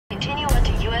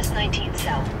US 19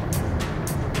 South.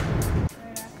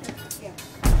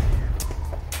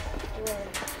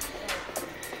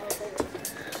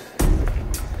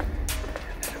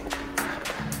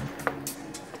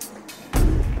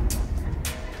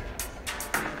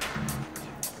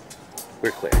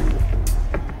 We're clear.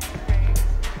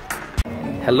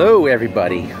 Hello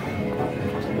everybody.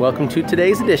 Welcome to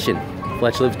today's edition of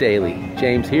Fletch Lives Daily.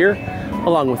 James here,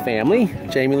 along with family.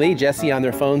 Jamie Lee, Jesse on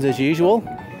their phones as usual.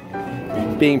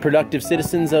 Being productive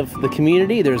citizens of the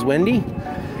community. There's Wendy.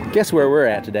 Guess where we're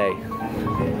at today?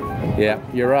 Yeah,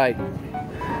 you're right.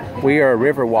 We are a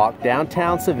Riverwalk,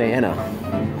 downtown Savannah.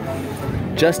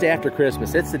 Just after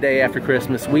Christmas. It's the day after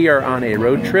Christmas. We are on a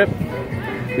road trip.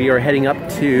 We are heading up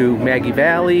to Maggie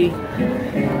Valley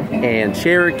and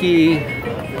Cherokee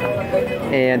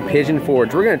and Pigeon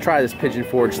Forge. We're going to try this Pigeon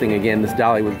Forge thing again, this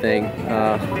Dollywood thing.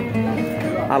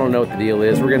 I don't know what the deal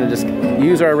is. We're going to just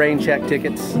use our rain check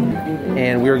tickets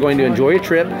and we're going to enjoy a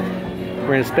trip. We're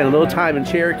going to spend a little time in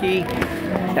Cherokee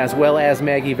as well as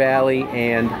Maggie Valley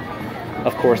and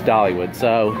of course Dollywood.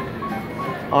 So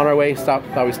on our way, thought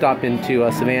we'd stop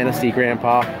into Savannah, see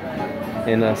Grandpa,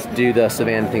 and do the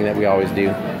Savannah thing that we always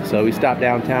do. So we stopped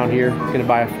downtown here, gonna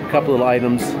buy a couple of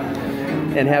items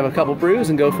and have a couple brews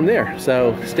and go from there.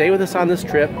 So stay with us on this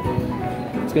trip.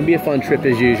 It's gonna be a fun trip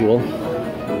as usual.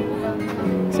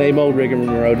 Same old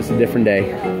rigmarole, just a different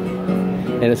day.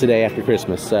 And it's the day after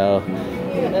Christmas, so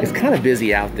it's kind of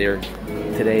busy out there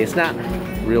today. It's not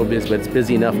real busy, but it's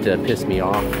busy enough to piss me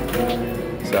off.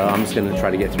 So I'm just gonna try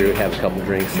to get through it, have a couple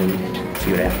drinks and see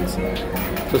what happens.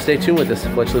 So stay tuned with us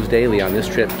at Fletch Lives Daily on this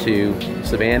trip to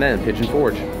Savannah and Pigeon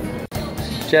Forge.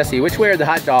 Jesse, which way are the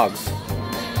hot dogs?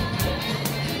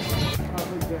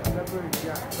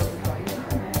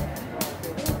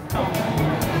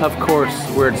 Of course,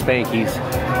 we're at Spanky's.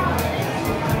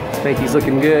 Spanky's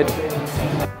looking good.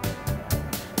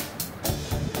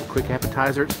 Quick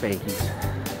appetizer at Spanky's.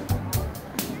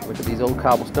 Look at these old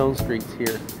cobblestone streets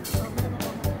here.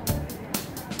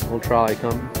 Old trolley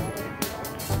coming.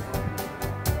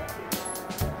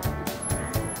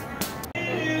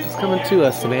 Coming to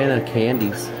us, Savannah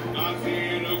candies.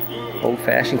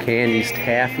 Old-fashioned candies,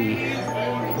 taffy.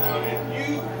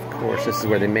 Of course, this is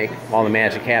where they make all the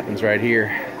magic happens right here.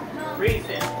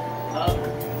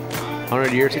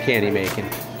 100 years of candy making.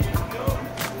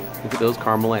 Look at those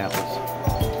caramel apples.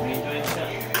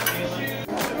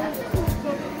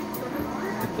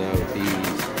 Look at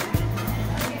these.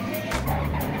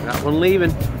 Got one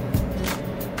leaving.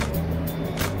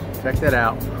 Check that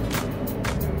out.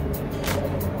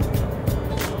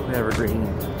 Evergreen.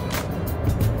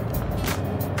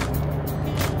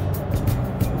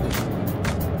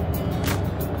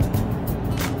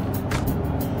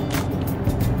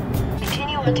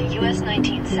 Continue on to US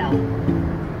 19 South.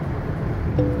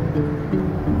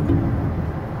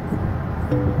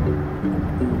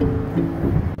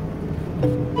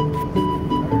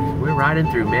 We're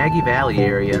riding through Maggie Valley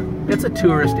area. It's a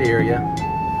tourist area,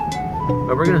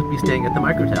 but we're going to be staying at the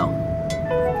Microtel.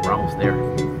 We're almost there.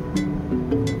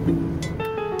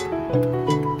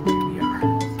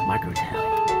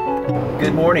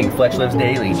 Good morning, Fletch Lives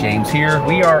Daily. James here.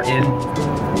 We are in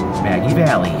Maggie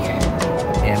Valley.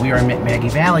 And we are in Maggie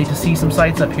Valley to see some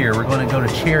sights up here. We're going to go to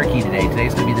Cherokee today.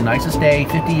 Today's going to be the nicest day,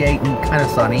 58 and kind of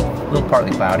sunny, a little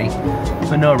partly cloudy,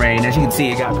 but no rain. As you can see,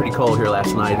 it got pretty cold here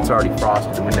last night. It's already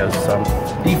frosted the windows, so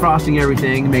I'm defrosting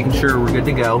everything, making sure we're good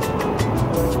to go.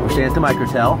 We're staying at the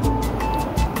Microtel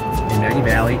in Maggie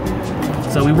Valley.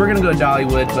 So we were going to go to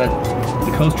Dollywood, but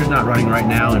the coaster's not running right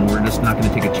now, and we're just not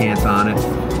going to take a chance on it.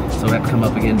 So we'll have to come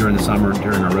up again during the summer,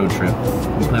 during our road trip.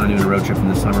 We plan on doing a road trip in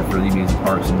the summer for the amusement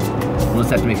parks, and we'll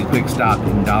just have to make a quick stop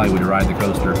in Dollywood to ride the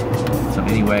coaster. So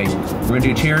anyway, we're gonna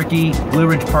do Cherokee, Blue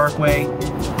Ridge Parkway,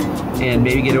 and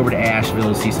maybe get over to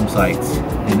Asheville to see some sights.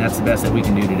 And that's the best that we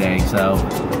can do today. So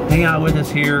hang out with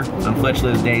us here on Fletch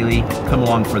Lives Daily. Come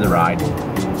along for the ride.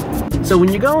 So when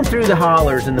you're going through the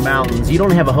hollers and the mountains, you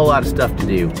don't have a whole lot of stuff to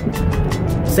do.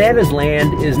 Santa's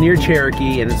Land is near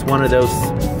Cherokee, and it's one of those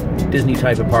Disney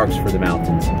type of parks for the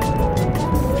mountains.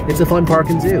 It's a fun park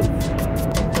and zoo.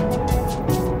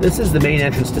 This is the main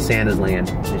entrance to Santa's Land,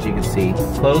 as you can see.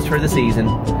 Closed for the season.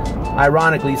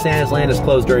 Ironically, Santa's Land is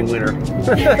closed during winter.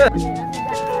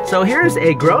 So here's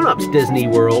a grown-ups Disney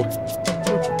World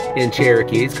in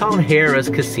Cherokee. It's called Harrah's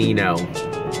Casino.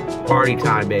 Party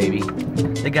time, baby.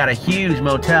 They got a huge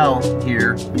motel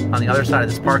here on the other side of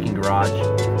this parking garage.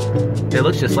 It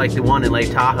looks just like the one in Lake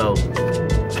Tahoe.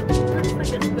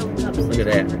 Look at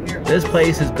that. This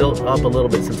place has built up a little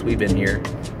bit since we've been here.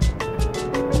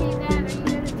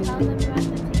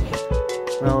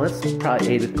 Well, it's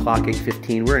probably 8 o'clock,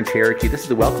 8:15. We're in Cherokee. This is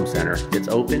the Welcome Center. It's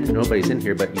open. Nobody's in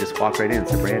here, but you just walk right in.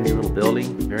 It's a brand new little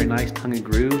building. Very nice, tongue and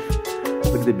groove.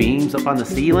 Look at the beams up on the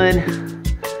ceiling.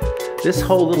 This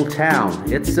whole little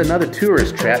town, it's another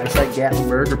tourist trap. It's like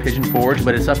Gatlinburg or Pigeon Forge,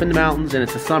 but it's up in the mountains and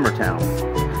it's a summer town.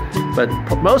 But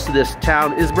most of this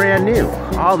town is brand new.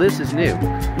 All this is new.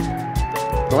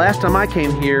 The last time I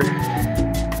came here,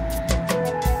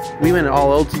 we went to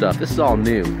all old stuff. This is all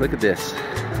new. Look at this.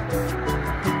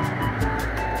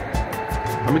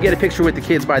 I'm gonna get a picture with the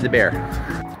kids by the bear.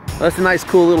 That's a nice,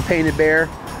 cool little painted bear.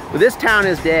 But this town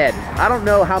is dead. I don't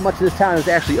know how much of this town is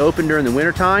actually open during the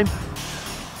winter time.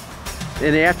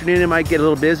 In the afternoon, it might get a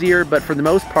little busier, but for the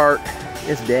most part,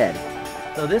 it's dead.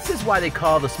 So this is why they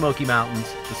call the Smoky Mountains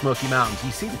the Smoky Mountains.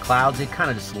 You see the clouds, they kind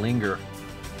of just linger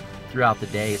throughout the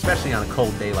day, especially on a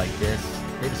cold day like this.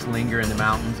 They just linger in the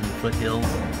mountains and the foothills,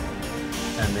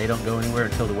 and they don't go anywhere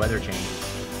until the weather changes.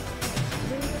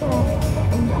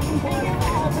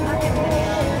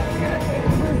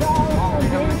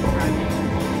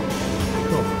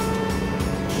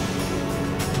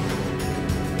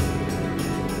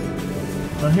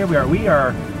 Well, here we are. We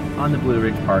are on the Blue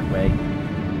Ridge Parkway.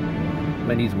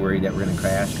 Wendy's worried that we're going to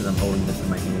crash because I'm holding this in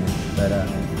my hand. But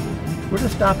we're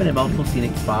just stopping at multiple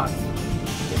scenic spots.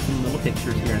 Get some little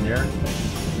pictures here and there.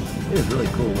 It is really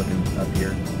cool looking up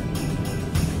here.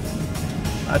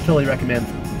 I totally recommend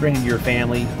bringing your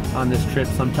family on this trip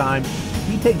sometime.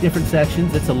 You take different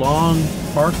sections. It's a long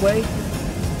parkway,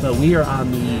 but we are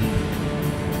on the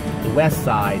west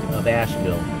side of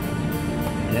Asheville.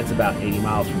 And that's about 80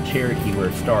 miles from Cherokee where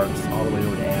it starts all the way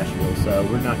over to Asheville. So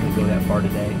we're not going to go that far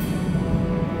today.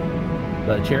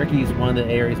 But Cherokee is one of the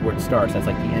areas where it starts. That's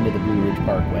like the end of the Blue Ridge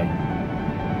Parkway.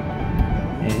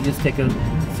 And you just take a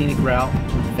scenic route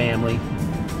with the family.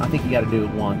 I think you got to do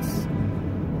it once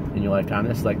in your lifetime.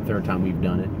 This is like the third time we've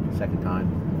done it, second time.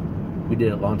 We did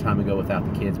it a long time ago without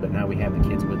the kids, but now we have the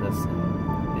kids with us.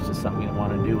 And it's just something we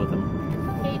want to do with them.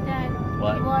 Hey, Dad.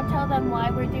 What? You want to tell them why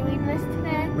we're doing this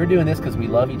today? We're doing this because we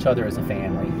love each other as a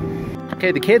family.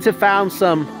 Okay, the kids have found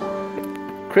some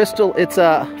crystal, it's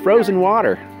frozen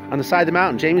water on the side of the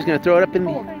mountain. Jamie's going to throw it up in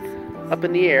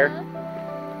the air.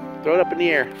 Throw it up in the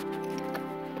air.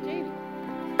 You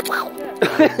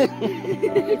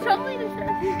told me to say.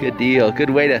 Good deal. Good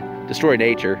way to destroy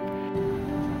nature.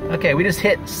 Okay, we just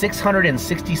hit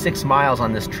 666 miles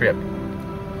on this trip.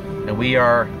 And we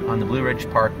are on the Blue Ridge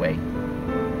Parkway.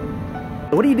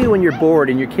 What do you do when you're bored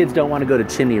and your kids don't want to go to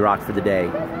Chimney Rock for the day?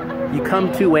 You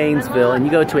come to Waynesville and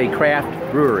you go to a craft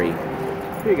brewery.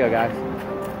 Here you go, guys.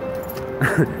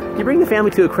 You bring the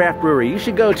family to a craft brewery. You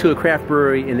should go to a craft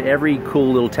brewery in every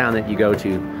cool little town that you go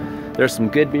to. There's some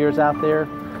good beers out there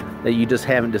that you just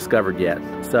haven't discovered yet.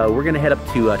 So we're gonna head up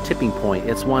to Tipping Point.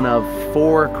 It's one of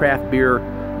 4 craft beer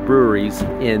breweries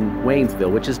in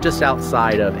Waynesville, which is just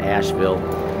outside of Asheville,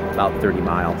 about 30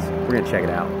 miles. We're gonna check it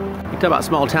out. You talk about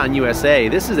small town USA.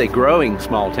 This is a growing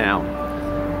small town.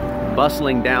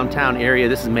 Bustling downtown area.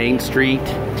 This is Main Street.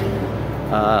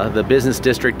 The business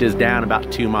district is down about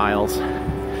 2 miles.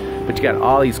 But you got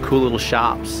all these cool little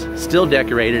shops. Still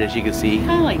decorated, as you can see.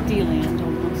 Kind of like D-Land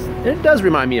almost. It does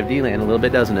remind me of D-Land a little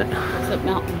bit, doesn't it? Except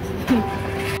mountains.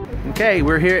 Okay,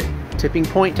 we're here at Tipping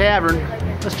Point Tavern.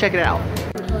 Let's check it out.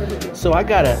 So I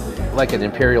got like an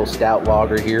Imperial Stout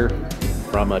lager here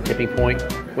from Tipping Point.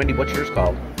 Wendy, what's yours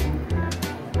called?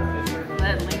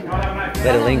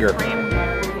 Let it linger.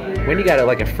 Wendy got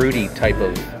like a fruity type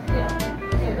of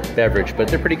beverage, but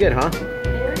they're pretty good, huh?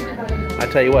 I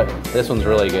tell you what, this one's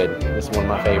really good. This is one of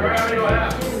my favorites.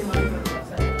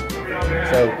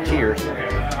 So, cheers.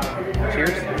 Cheers?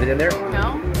 Is it in there?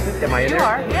 No. Am I in there? You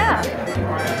are, yeah.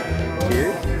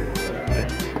 Cheers.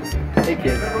 Hey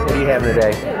kids, what are you having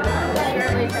today?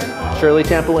 Shirley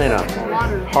Temple and a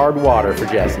hard water for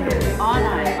Jesse. On the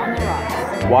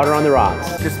rocks. Water on the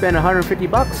rocks. Just spent 150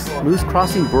 bucks. Moose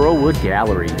Crossing Burrowwood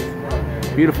Gallery.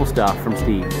 Beautiful stuff from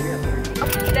Steve.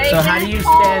 So how do you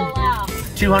spend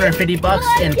 250 bucks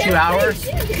in 2 hours?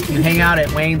 You hang out at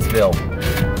Waynesville.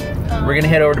 We're gonna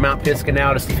head over to Mount Pisgah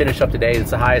now just to finish up the day.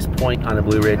 It's the highest point on the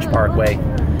Blue Ridge Parkway.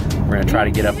 We're gonna try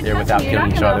to get up there without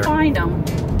killing each other. Find them.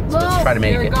 So let's try to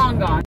make it. Gone.